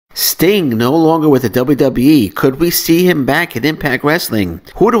Sting no longer with the WWE. Could we see him back at Impact Wrestling?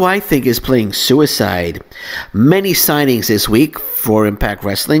 Who do I think is playing suicide? Many signings this week for Impact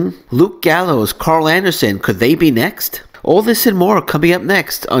Wrestling. Luke Gallows, Carl Anderson, could they be next? All this and more coming up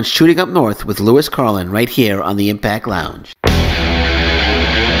next on Shooting Up North with Lewis Carlan right here on the Impact Lounge.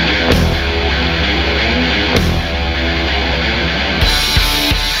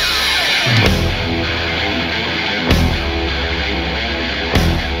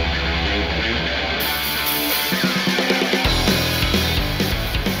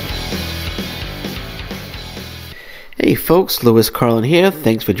 Hey folks, Lewis Carlan here.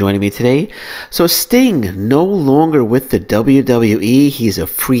 Thanks for joining me today. So Sting no longer with the WWE. He's a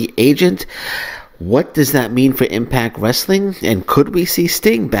free agent. What does that mean for Impact Wrestling? And could we see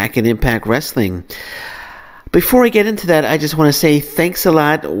Sting back in Impact Wrestling? Before I get into that, I just want to say thanks a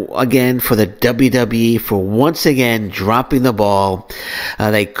lot again for the WWE for once again dropping the ball.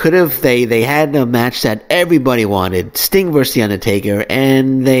 They had a match that everybody wanted, Sting versus The Undertaker,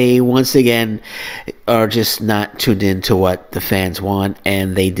 and they once again are just not tuned in to what the fans want,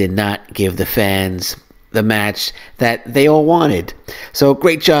 and they did not give the fans the match that they all wanted. So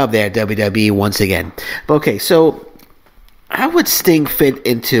great job there, WWE, once again. Okay, so how would Sting fit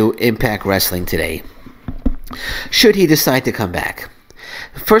into Impact Wrestling today? Should he decide to come back?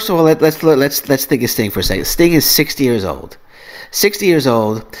 First of all, let's think of Sting for a second. Sting is 60 years old. 60 years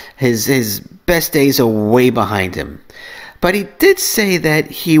old. His best days are way behind him. But he did say that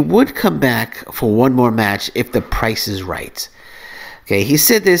he would come back for one more match if the price is right. Okay, he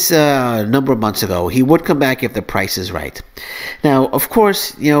said this a number of months ago. He would come back if the price is right. Now, of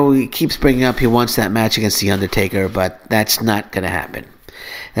course, he keeps bringing up he wants that match against The Undertaker, but that's not going to happen.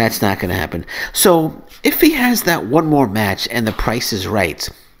 That's not going to happen. So, if he has that one more match and the price is right,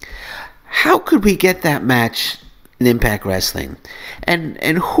 how could we get that match in Impact Wrestling? And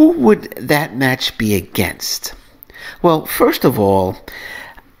who would that match be against? Well, first of all,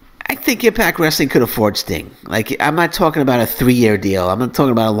 I think Impact Wrestling could afford Sting. Like, I'm not talking about a 3-year deal. I'm not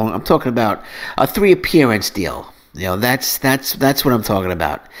talking about I'm talking about a 3-appearance deal. That's what I'm talking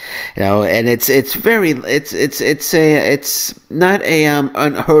about. And it's not a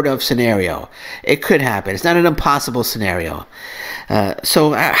unheard of scenario. It could happen. It's not an impossible scenario.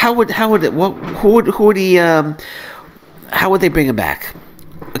 So how would they bring him back?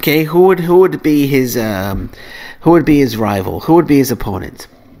 Okay, who would be his rival? Who would be his opponent?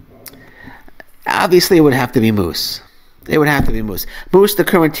 Obviously, it would have to be Moose. It would have to be Moose. Moose, the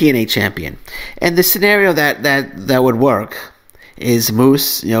current TNA champion. And the scenario that would work is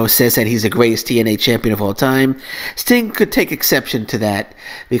Moose, says that he's the greatest TNA champion of all time. Sting could take exception to that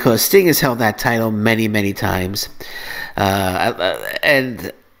because Sting has held that title many, many times.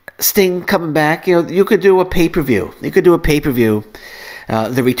 And Sting coming back, you could do a pay-per-view. You could do a pay-per-view,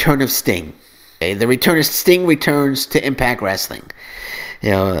 the return of Sting. Okay? The return of Sting returns to Impact Wrestling.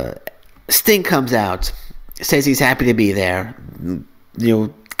 Sting comes out, says he's happy to be there,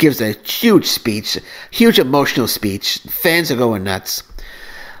 gives a huge speech, huge emotional speech. Fans are going nuts.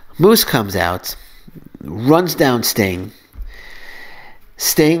 Moose comes out, runs down Sting.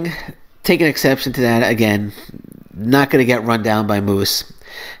 Sting, taking exception to that, again, not going to get run down by Moose.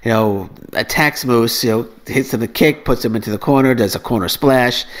 Attacks Moose, hits him a kick, puts him into the corner, does a corner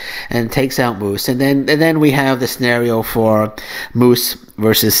splash, and takes out Moose. And then we have the scenario for Moose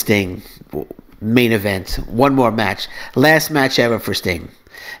versus Sting. Main event, one more match, last match ever for Sting.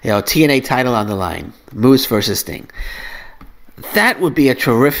 TNA title on the line, Moose versus Sting. That would be a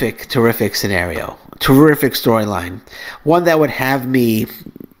terrific scenario, terrific storyline. One that would have me,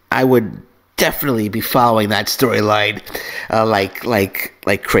 I would definitely be following that storyline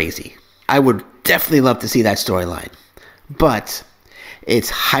like crazy. I would definitely love to see that storyline, but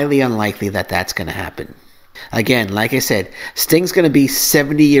it's highly unlikely that that's going to happen. Again, like I said, Sting's going to be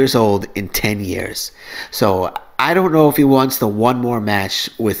 70 years old in 10 years. So I don't know if he wants the one more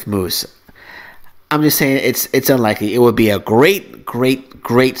match with Moose. I'm just saying it's unlikely. It would be a great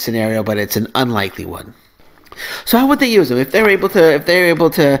scenario, but it's an unlikely one. So how would they use him if they're able to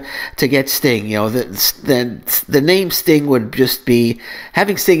get Sting? The name Sting would just be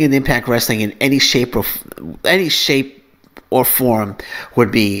having Sting in Impact Wrestling in any shape or form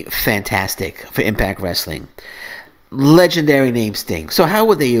would be fantastic for Impact Wrestling. Legendary name Sting. So how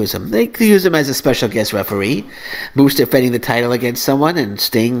would they use him? They could use him as a special guest referee. Moose defending the title against someone, and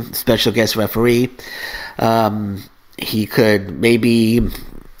Sting, special guest referee. He could maybe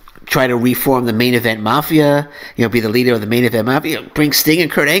try to reform the Main Event Mafia, be the leader of the Main Event Mafia, bring Sting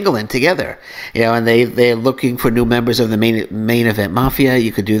and Kurt Angle in together, and they're looking for new members of the Main Event Mafia.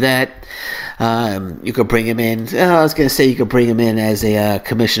 You could do that. You could bring him in. I was going to say you could bring him in as a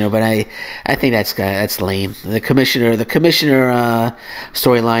commissioner, but I think that's lame. The commissioner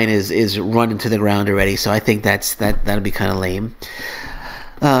storyline is run into the ground already, so I think that'll be kind of lame.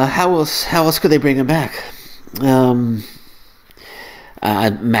 How else could they bring him back?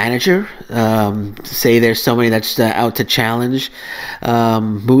 Manager, say there's somebody that's out to challenge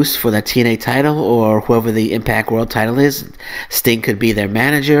Moose for the TNA title, or whoever the Impact World title is. Sting could be their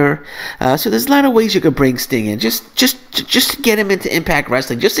manager. So there's a lot of ways you could bring Sting in. Just to get him into Impact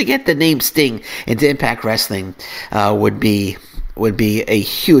Wrestling, just to get the name Sting into Impact Wrestling would be a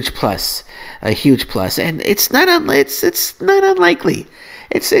huge plus, and it's not unlikely.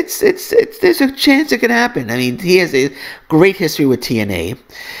 It's there's a chance it could happen. I mean, he has a great history with TNA,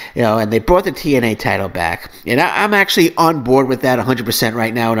 and they brought the TNA title back, and I'm actually on board with that 100%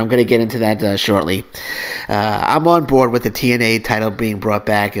 right now, and I'm going to get into that shortly. I'm on board with the TNA title being brought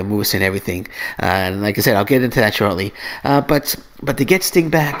back and Moose and everything, and like I said, I'll get into that shortly. But to get Sting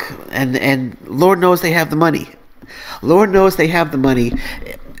back, and Lord knows they have the money. Lord knows they have the money.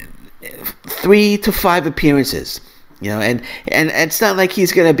 3 to 5 appearances. And it's not like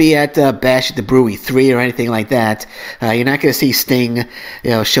he's going to be at Bash at the Brewery 3 or anything like that. You're not going to see Sting,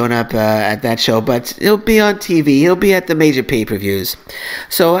 showing up at that show, but he'll be on TV. He'll be at the major pay-per-views.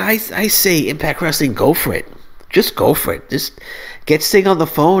 So I say, Impact Wrestling, go for it. Just go for it. Just get Sting on the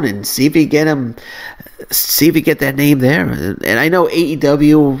phone and see if you get him. See if you get that name there. And I know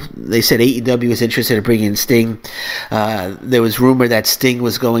AEW. They said AEW was interested in bringing in Sting. There was rumor that Sting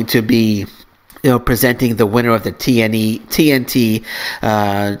was going to be, presenting the winner of the TNT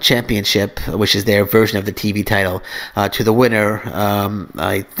championship, which is their version of the TV title, to the winner.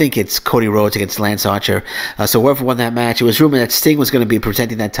 I think it's Cody Rhodes against Lance Archer. So whoever won that match, it was rumored that Sting was going to be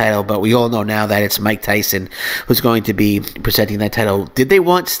presenting that title, but we all know now that it's Mike Tyson who's going to be presenting that title. Did they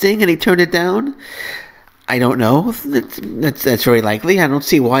want Sting and he turned it down? I don't know. That's very likely. I don't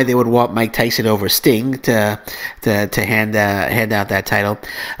see why they would want Mike Tyson over Sting to hand out that title.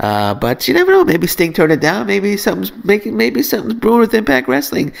 But you never know. Maybe Sting turned it down. Maybe something's brewing with Impact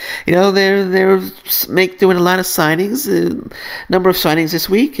Wrestling. They're doing a lot of signings. Number of signings this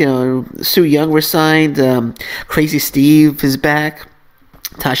week. Sue Young was signed. Crazy Steve is back.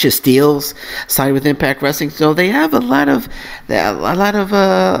 Tasha Steelz signed with Impact Wrestling, so they have a lot of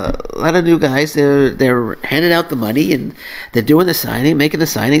new guys. They're handing out the money and they're doing the signing, making the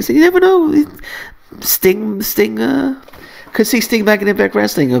signings. And you never know, Sting could see Sting back in Impact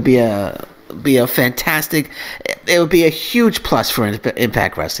Wrestling. It would be a fantastic. It would be a huge plus for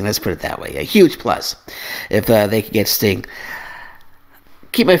Impact Wrestling. Let's put it that way, a huge plus if they could get Sting.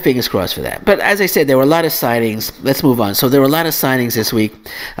 Keep my fingers crossed for that. But as I said, there were a lot of signings. Let's move on. So there were a lot of signings this week.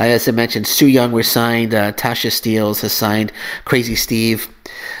 As I mentioned, Sue Young was signed. Tasha Steelz has signed. Crazy Steve.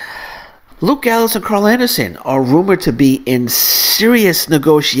 Luke Gallows and Karl Anderson are rumored to be in serious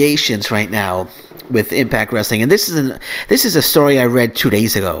negotiations right now with Impact Wrestling, and this is a story I read 2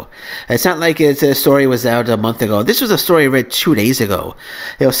 days ago. It's not like it's a story was out a month ago. This was a story I read 2 days ago.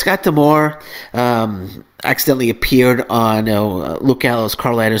 Scott D'Amore accidentally appeared on Luke Gallows,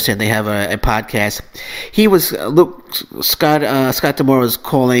 Karl Anderson. They have a podcast. Scott D'Amore was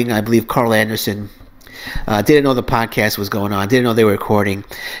calling, I believe, Karl Anderson. Didn't know the podcast was going on. Didn't know they were recording.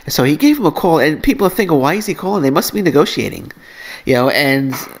 So he gave him a call, and people are thinking, why is he calling? They must be negotiating,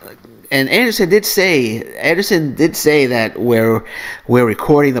 And Anderson did say that we're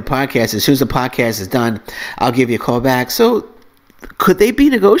recording the podcast. As soon as the podcast is done, I'll give you a call back. So could they be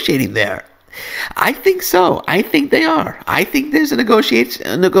negotiating there? I think so. I think they are. I think there's a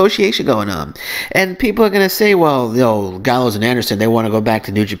negotiation going on. And people are going to say, well, Gallows and Anderson, they want to go back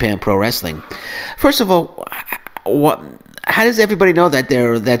to New Japan Pro Wrestling. First of all, how does everybody know that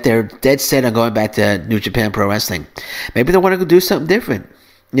they're dead set on going back to New Japan Pro Wrestling? Maybe they want to go do something different.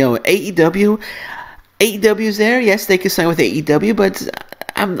 AEW's there. Yes, they can sign with AEW, but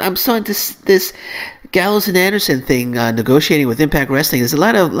I'm starting this Gallows and Anderson thing, negotiating with Impact Wrestling. There's a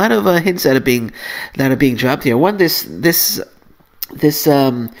lot of hints that are being dropped here. One, this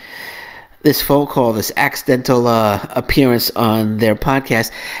phone call, this accidental appearance on their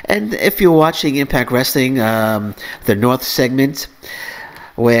podcast, and if you're watching Impact Wrestling, the North segment,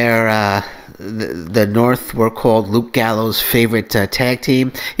 where the North were called Luke Gallows' favorite tag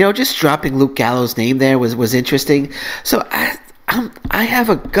team. Just dropping Luke Gallows' name there was interesting. So I have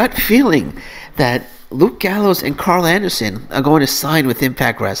a gut feeling that Luke Gallows and Karl Anderson are going to sign with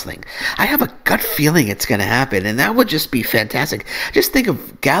Impact Wrestling. I have a gut feeling it's going to happen, and that would just be fantastic. Just think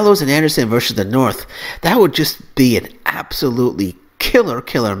of Gallows and Anderson versus the North. That would just be an absolutely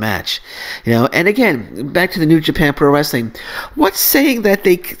killer match. And again, back to the New Japan Pro Wrestling. What's saying that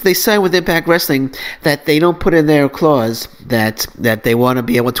they sign with Impact Wrestling that they don't put in their clause that they want to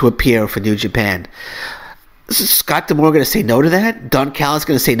be able to appear for New Japan? Is Scott D'Amore going to say no to that? Don Callis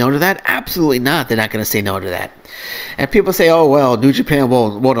going to say no to that? Absolutely not. They're not going to say no to that. And people say, oh, well, New Japan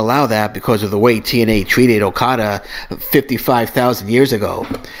won't allow that because of the way TNA treated Okada 55,000 years ago.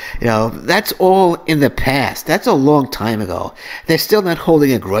 That's all in the past. That's a long time ago. They're still not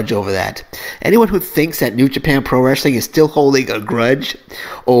holding a grudge over that. Anyone who thinks that New Japan Pro Wrestling is still holding a grudge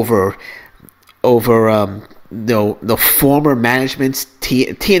over the former management's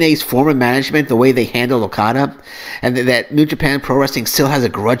TNA's former management, the way they handled Okada, and that New Japan Pro Wrestling still has a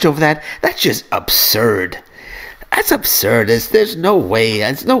grudge over that, that's just absurd. That's absurd. There's no way.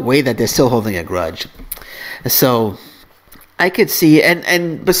 There's no way that they're still holding a grudge. So I could see,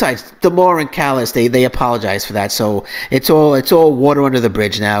 and besides, D'Amore and Callis, they apologize for that. So it's all water under the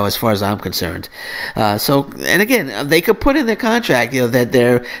bridge now, as far as I'm concerned. And again, they could put in their contract, that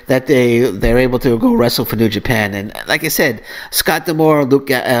they're able to go wrestle for New Japan. And like I said, Scott D'Amore,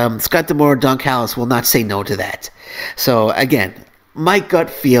 Don Callis will not say no to that. So again, my gut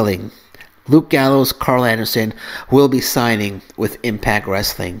feeling, Luke Gallows, Karl Anderson will be signing with Impact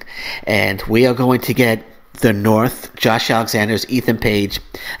Wrestling, and we are going to get the North, Josh Alexander's Ethan Page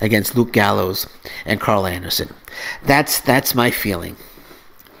against Luke Gallows and Karl Anderson. That's my feeling,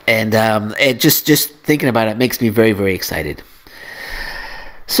 and it just thinking about it makes me very, very excited.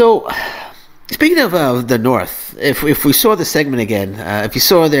 So, speaking of the North, if we saw the segment again, if you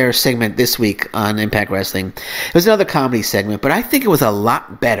saw their segment this week on Impact Wrestling, it was another comedy segment, but I think it was a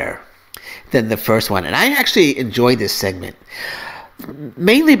lot better than the first one, and I actually enjoyed this segment,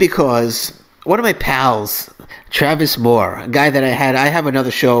 mainly because one of my pals, Travis Moore, a guy that I have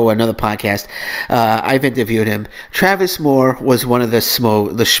another show, another podcast, I've interviewed him. Travis Moore was one of the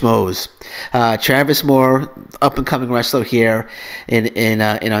schmoes. Travis Moore, up-and-coming wrestler here in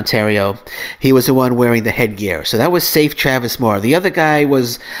Ontario. He was the one wearing the headgear. So that was Safe Travis Moore. The other guy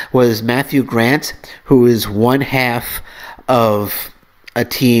was Matthew Grant, who is one half of a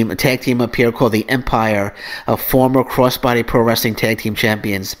tag team up here called the Empire, a former Crossbody Pro Wrestling tag team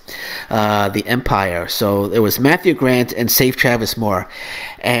champions, the Empire. So it was Matthew Grant and Safe Travis Moore,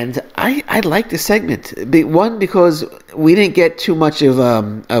 and I liked the segment. One, because we didn't get too much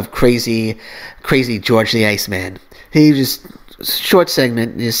of crazy George the Iceman. He just short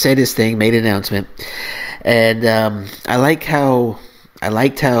segment, just said his thing, made an announcement, and I liked how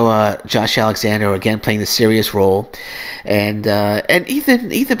Josh Alexander, again, playing the serious role, and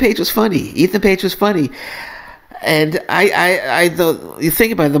Ethan Page was funny. And you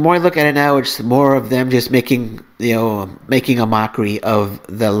think about it, the more I look at it now, it's more of them just making a mockery of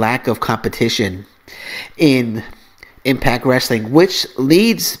the lack of competition in Impact Wrestling, which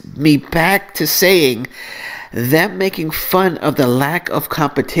leads me back to saying them making fun of the lack of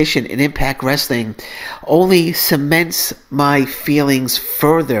competition in Impact Wrestling only cements my feelings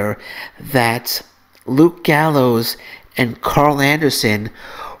further that Luke Gallows and Karl Anderson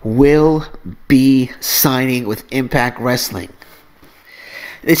will be signing with Impact Wrestling.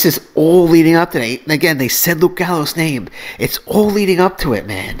 This is all leading up to it. And again, they said Luke Gallows' name. It's all leading up to it,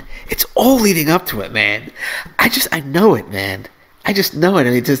 man. I know it, man. I just know it.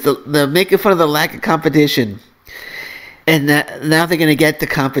 I mean, just the making fun of the lack of competition. And now they're going to get the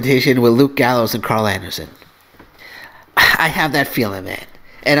competition with Luke Gallows and Karl Anderson. I have that feeling, man.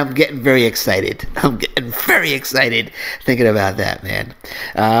 And I'm getting very excited. Thinking about that, man.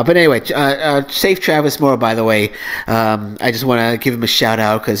 But anyway, Safe Travis Moore, by the way. I just want to give him a shout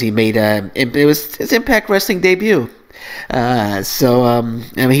out because he made it was his Impact Wrestling debut.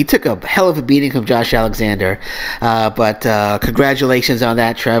 He took a hell of a beating from Josh Alexander. But congratulations on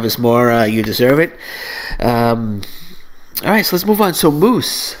that, Travis Moore. You deserve it. All right, so let's move on. So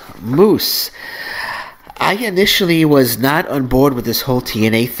Moose. I initially was not on board with this whole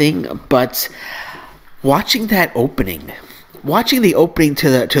TNA thing, but watching the opening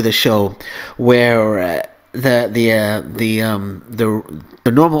to the show, where the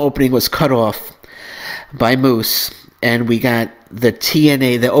normal opening was cut off by Moose, and we got the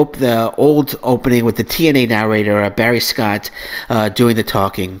TNA, the old opening with the TNA narrator, Barry Scott, doing the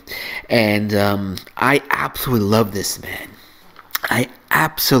talking, and I absolutely love this,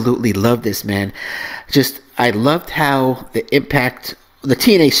 man. I loved how the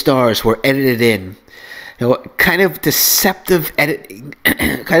TNA stars were edited in. Kind of deceptive editing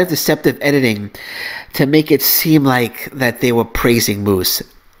to make it seem like that they were praising Moose.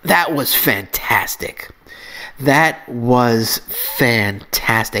 That was fantastic. I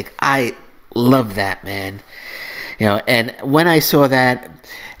love that, man. And when I saw that,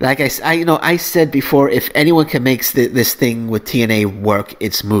 like I said before, if anyone can make this thing with TNA work,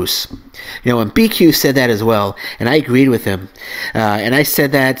 it's Moose. And BQ said that as well, and I agreed with him. And I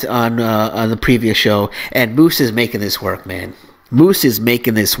said that on the previous show, and Moose is making this work, man. Moose is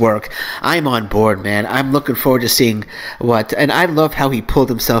making this work. I'm on board, man. I'm looking forward to seeing and I love how he pulled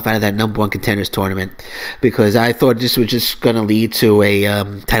himself out of that number one contenders tournament, because I thought this was just going to lead to a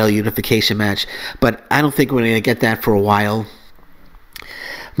title unification match, but I don't think we're going to get that for a while.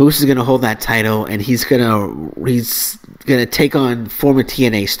 Moose is going to hold that title, and he's going to take on former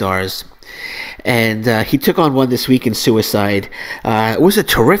TNA stars. And he took on one this week in Suicide. It was a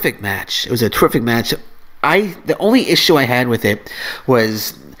terrific match. The only issue I had with it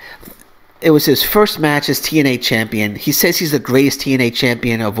was his first match as TNA champion. He says he's the greatest TNA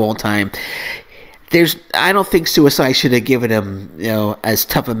champion of all time. I don't think Suicide should have given him, as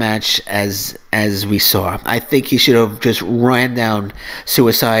tough a match as we saw. I think he should have just ran down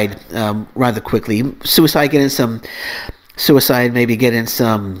Suicide rather quickly. Suicide maybe get in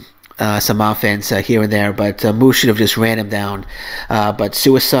some offense here and there, but Moose should have just ran him down. But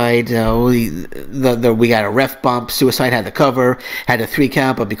Suicide, we got a ref bump. Suicide had the cover, had a 3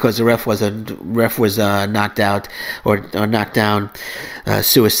 count, but because the ref was knocked out or knocked down,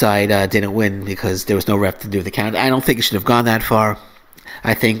 Suicide didn't win because there was no ref to do the count. I don't think it should have gone that far.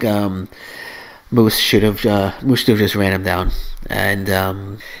 I think Moose should have just ran him down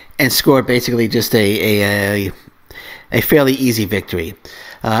and scored basically just a fairly easy victory.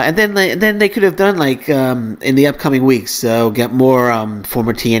 And then they could have done in the upcoming weeks, get more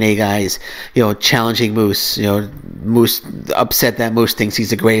former TNA guys, challenging Moose. Moose upset that Moose thinks he's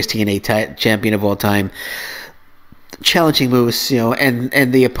the greatest TNA champion of all time. Challenging Moose,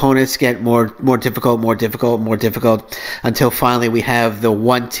 and the opponents get more difficult until finally we have the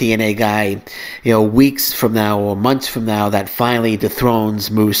one TNA guy, weeks from now or months from now that finally dethrones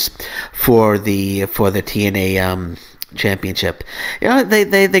Moose for the TNA championship.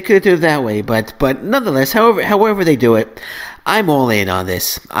 They could do it that way, but nonetheless, however they do it, I'm all in on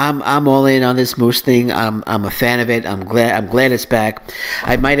this. I'm all in on this Moose thing. I'm a fan of it. I'm glad it's back.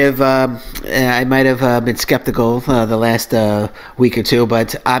 I might have been skeptical the last week or two,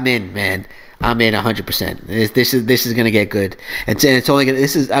 but I'm in, man. I'm in 100%. This is going to get good, and it's only going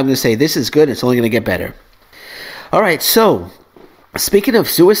to. I'm going to say this is good. It's only going to get better. All right, so speaking of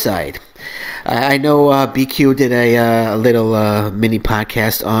Suicide, I know BQ did a little mini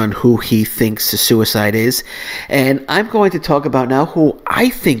podcast on who he thinks Suicide is, and I'm going to talk about now who I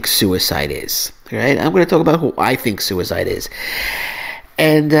think Suicide is. Right? I'm going to talk about who I think Suicide is,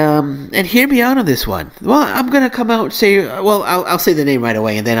 and hear me out on this one. Well, I'm going to come out and say, I'll say the name right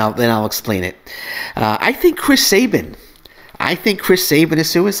away, and then I'll explain it. I think Chris Sabin. I think Chris Sabin is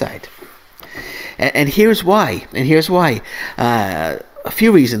Suicide. And here's why. A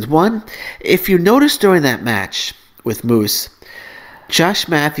few reasons. One, if you notice during that match with Moose, Josh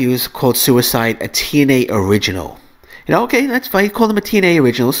Matthews called Suicide a TNA original. Okay, that's fine. He called him a TNA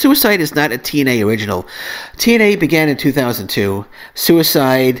original. Suicide is not a TNA original. TNA began in 2002.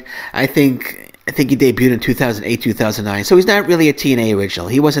 Suicide, I think he debuted in 2008, 2009. So he's not really a TNA original.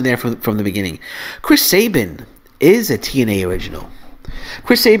 He wasn't there from the beginning. Chris Sabin is a TNA original.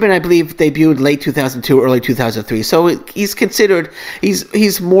 Chris Sabin, I believe, debuted late 2002, early 2003. So he's considered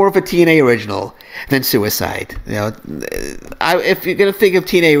he's more of a TNA original than Suicide. If you're gonna think of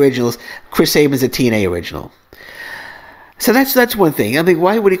TNA originals, Chris Sabin's a TNA original. So that's one thing. I mean,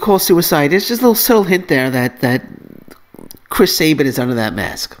 why would he call Suicide? There's just a little subtle hint there that Chris Sabin is under that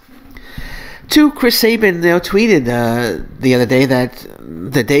mask. Two, Chris Sabin tweeted the other day that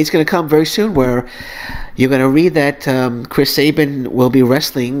the day's going to come very soon where you're going to read that Chris Sabin will be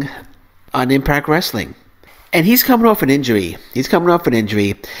wrestling on Impact Wrestling. And he's coming off an injury.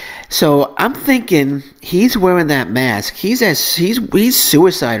 So I'm thinking he's wearing that mask. He's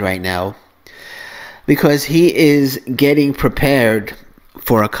Suicide right now because he is getting prepared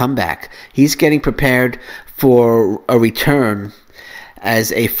for a comeback. He's getting prepared for a return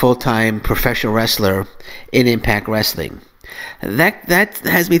as a full-time professional wrestler in Impact Wrestling. That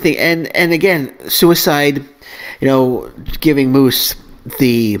has me think, and again, Suicide, giving Moose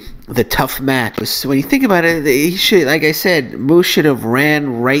the tough match. When you think about it, he should, like I said, Moose should have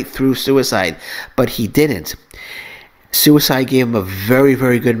ran right through Suicide, but he didn't. Suicide gave him a very,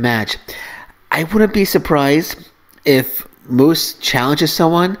 very good match. I wouldn't be surprised if Moose challenges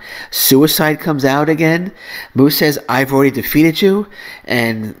someone, Suicide comes out again, Moose says, "I've already defeated you,"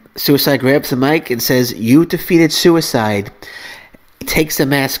 and Suicide grabs the mic and says, "You defeated Suicide." He takes the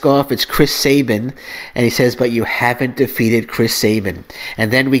mask off, it's Chris Sabin, and he says, "But you haven't defeated Chris Sabin."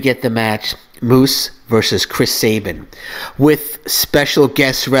 And then we get the match, Moose versus Chris Sabin with special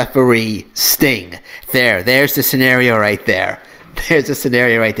guest referee Sting. There's the scenario right there. There's the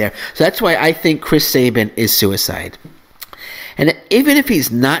scenario right there. So that's why I think Chris Sabin is suicide. And even if he's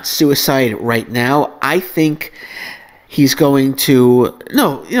not suicide right now, I think he's going to...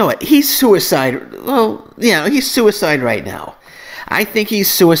 No, you know what? He's suicide. Well, yeah, he's suicide right now. I think he's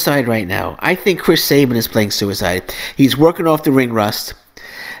suicide right now. I think Chris Sabin is playing suicide. He's working off the ring rust,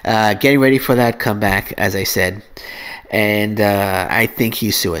 getting ready for that comeback, as I said. And I think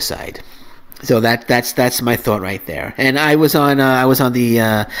he's suicide. So that's my thought right there. And I was on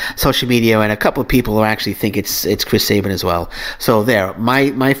the social media, and a couple of people who actually think it's Chris Sabin as well. So there,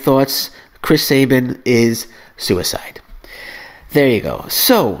 my thoughts. Chris Sabin is suicide. There you go.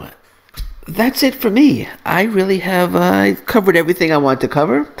 So that's it for me. I really have covered everything I want to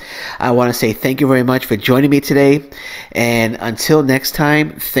cover. I want to say thank you very much for joining me today. And until next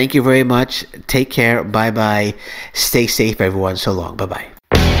time, thank you very much. Take care. Bye-bye. Stay safe, everyone. So long. Bye-bye.